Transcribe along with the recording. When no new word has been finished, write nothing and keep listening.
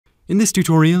In this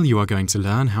tutorial, you are going to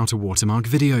learn how to watermark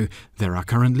video. There are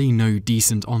currently no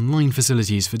decent online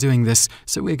facilities for doing this,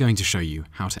 so we're going to show you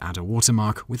how to add a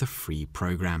watermark with a free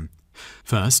program.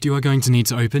 First, you are going to need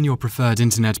to open your preferred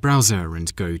internet browser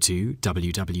and go to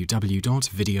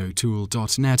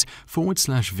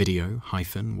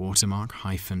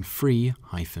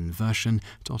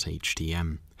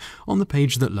www.videotool.net/video-watermark-free-version.htm. On the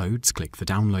page that loads, click the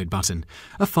download button.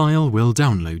 A file will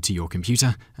download to your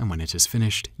computer, and when it has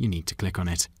finished, you need to click on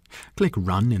it. Click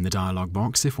Run in the dialog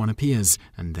box if one appears,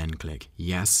 and then click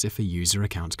Yes if a user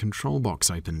account control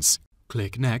box opens.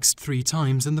 Click Next 3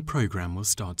 times and the program will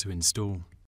start to install.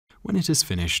 When it is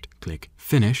finished, click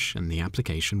Finish and the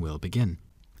application will begin.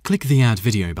 Click the Add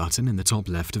Video button in the top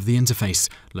left of the interface,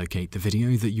 locate the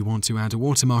video that you want to add a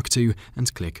watermark to,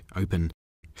 and click Open.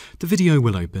 The video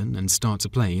will open and start to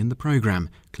play in the program.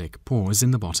 Click Pause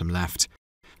in the bottom left.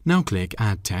 Now click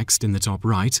Add Text in the top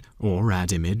right, or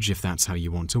Add Image if that's how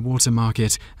you want to watermark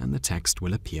it, and the text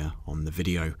will appear on the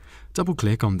video.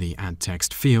 Double-click on the Add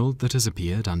Text field that has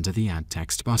appeared under the Add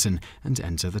Text button and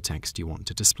enter the text you want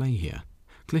to display here.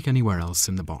 Click anywhere else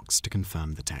in the box to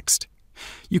confirm the text.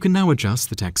 You can now adjust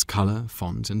the text color,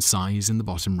 font, and size in the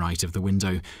bottom right of the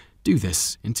window. Do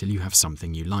this until you have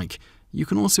something you like. You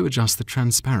can also adjust the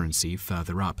transparency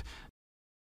further up.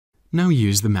 Now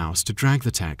use the mouse to drag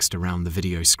the text around the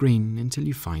video screen until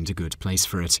you find a good place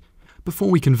for it. Before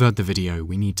we convert the video,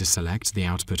 we need to select the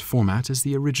output format as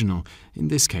the original, in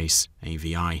this case,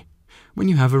 AVI. When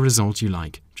you have a result you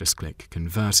like, just click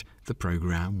Convert. The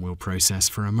program will process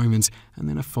for a moment, and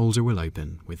then a folder will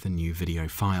open with the new video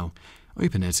file.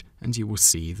 Open it, and you will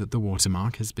see that the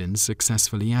watermark has been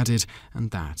successfully added,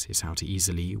 and that is how to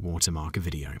easily watermark a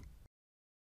video.